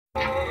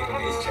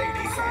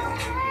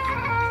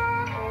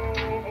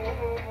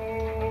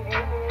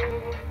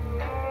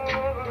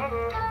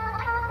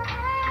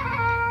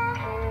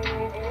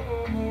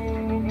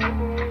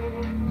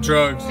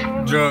Drugs,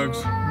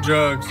 drugs,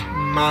 drugs,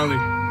 Molly,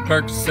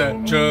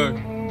 Percocet,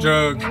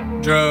 drugs,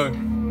 drugs.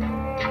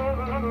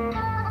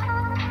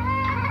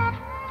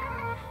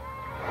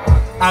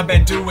 I've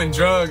been doing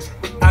drugs,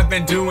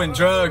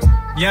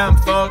 yeah I'm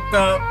fucked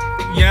up,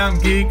 yeah I'm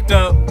geeked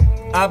up.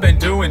 I've been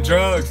doing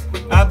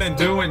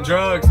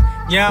drugs,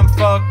 yeah I'm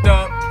fucked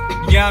up,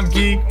 yeah I'm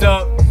geeked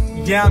up,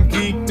 yeah I'm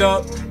geeked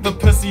up. The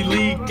pussy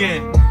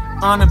leaking,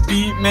 on a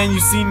beat man you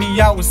see me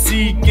I was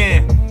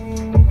seeking.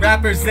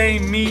 Rappers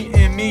ain't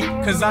meeting me,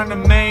 cause I'm the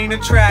main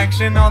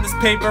attraction. All this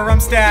paper I'm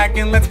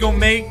stacking, let's go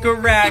make a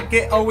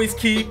racket. Always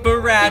keep a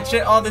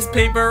ratchet, all this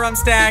paper I'm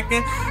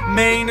stacking.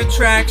 Main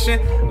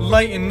attraction,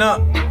 lighten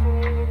up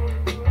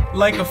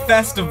like a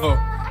festival.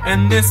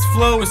 And this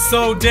flow is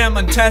so damn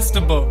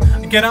untestable.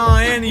 Get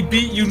on any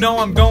beat, you know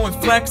I'm going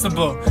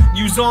flexible.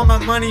 Use all my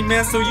money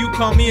man, so you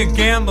call me a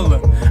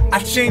gambler. I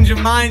change your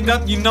mind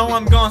up, you know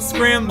I'm gonna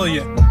scramble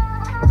you.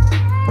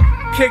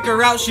 Kick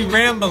her out, she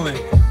rambling.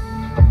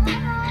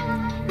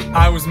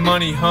 I was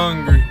money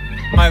hungry,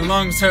 my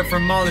lungs hurt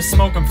from all this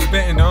smoke I'm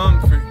spitting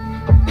Humphrey.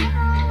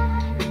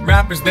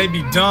 Rappers they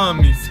be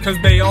dummies, cause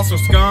they also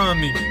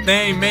scummy.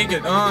 They ain't make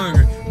it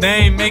hungry, they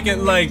ain't make it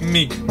like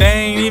me. They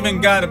ain't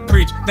even gotta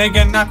preach, they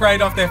get knocked right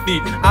off their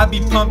feet. I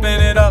be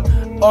pumping it up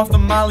off the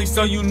molly,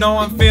 so you know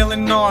I'm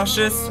feeling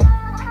nauseous.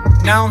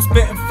 Now I'm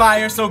spitting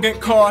fire, so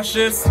get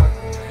cautious.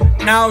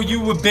 Now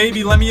you a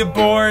baby, let me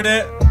abort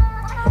it.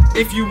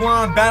 If you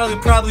want battle, you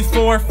probably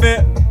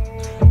forfeit.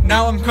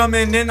 Now I'm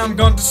coming in, I'm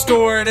gonna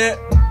distort it.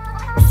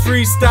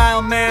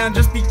 Freestyle man,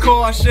 just be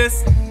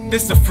cautious.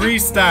 This a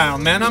freestyle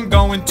man, I'm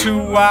going too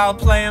wild.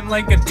 Playing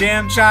like a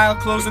damn child,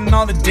 closing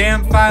all the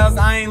damn files.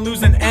 I ain't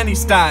losing any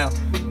style.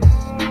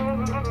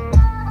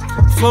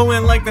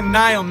 Flowing like the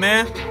Nile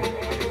man,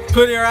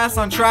 put your ass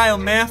on trial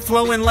man.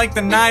 Flowing like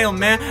the Nile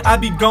man, I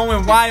be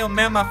going wild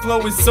man. My flow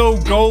is so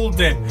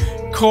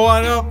golden.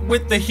 Caught up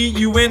with the heat,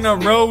 you in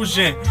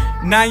erosion.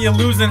 Now you're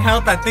losing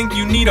health, I think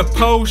you need a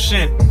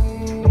potion.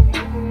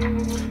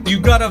 You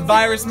got a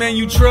virus, man,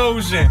 you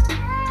Trojan.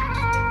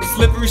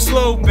 Slippery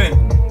sloping,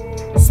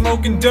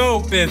 smoking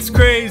dope, it's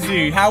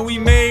crazy how we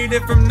made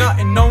it from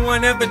nothing. No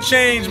one ever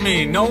changed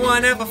me, no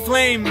one ever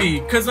flamed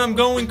me, cause I'm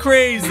going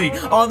crazy.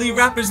 All these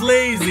rappers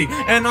lazy,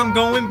 and I'm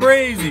going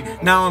brazy.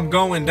 Now I'm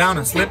going down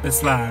a slip and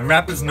slide.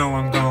 Rappers know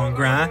I'm going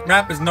grind.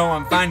 Rappers know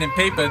I'm finding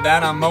paper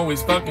that I'm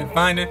always fucking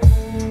finding.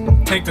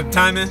 Take the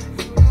timing,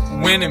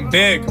 winning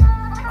big.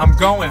 I'm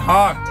going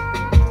hard,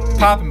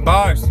 popping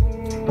bars,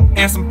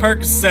 and some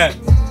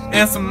Percocets.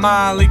 And some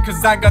Molly,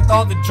 cause I got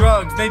all the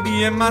drugs, they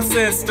be in my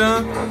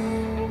system.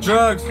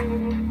 Drugs,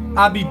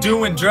 I be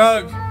doing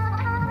drugs,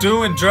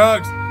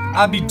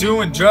 I be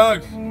doing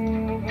drugs.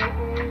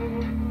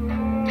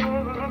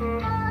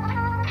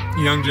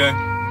 Young J.